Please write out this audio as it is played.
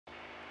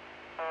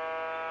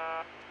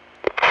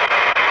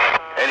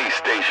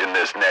station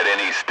this net,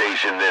 any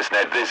station this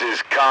net. This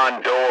is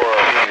Condor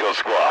of Eagle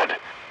Squad.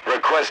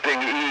 Requesting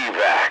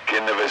evac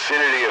in the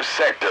vicinity of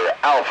Sector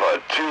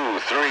Alpha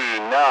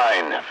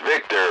 239,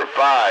 Victor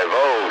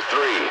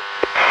 503.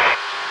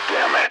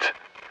 Damn it.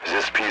 Is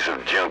this piece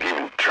of junk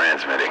even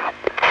transmitting?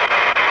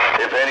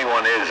 If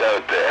anyone is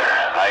out there,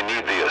 I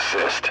need the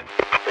assist.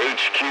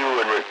 HQ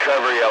and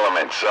recovery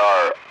elements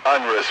are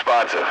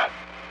unresponsive.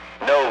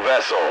 No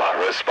vessel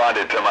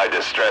responded to my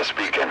distress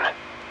beacon.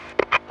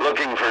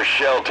 Looking for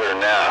shelter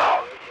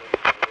now.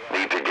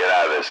 Need to get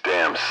out of this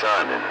damn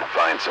sun and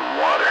find some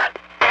water.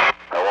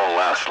 I won't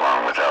last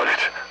long without it.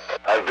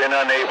 I've been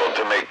unable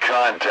to make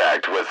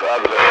contact with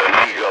other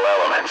Eagle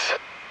elements.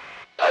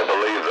 I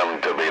believe them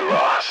to be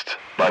lost,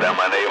 but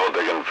I'm unable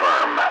to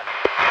confirm.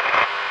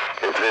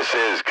 If this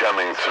is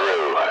coming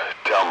through,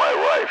 tell my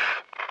wife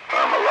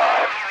I'm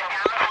alive.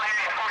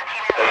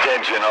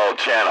 Attention all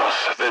channels.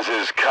 This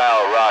is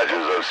Kyle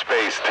Rogers of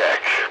Space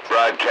Tech,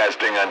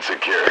 broadcasting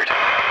unsecured.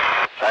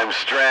 I'm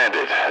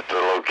stranded at the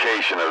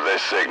location of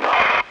this signal.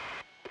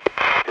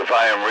 If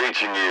I am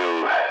reaching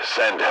you,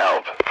 send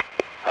help.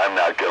 I'm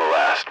not gonna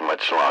last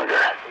much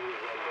longer.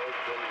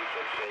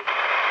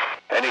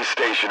 Any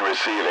station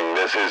receiving,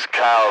 this is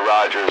Kyle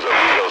Rogers of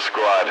Eagle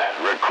Squad,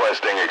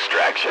 requesting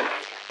extraction.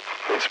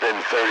 It's been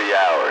 30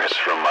 hours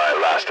from my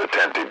last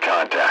attempted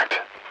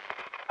contact.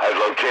 I've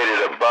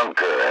located a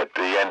bunker at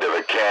the end of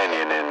a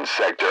canyon in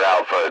Sector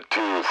Alpha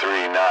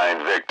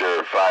 239,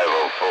 Victor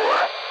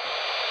 504.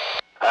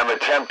 I'm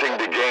attempting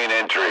to gain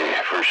entry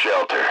for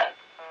shelter.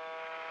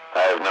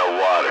 I have no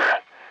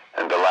water,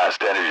 and the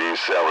last energy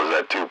cell is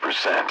at 2%.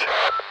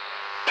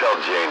 Tell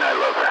Jane I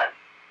love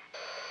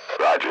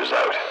her. Rogers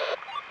out.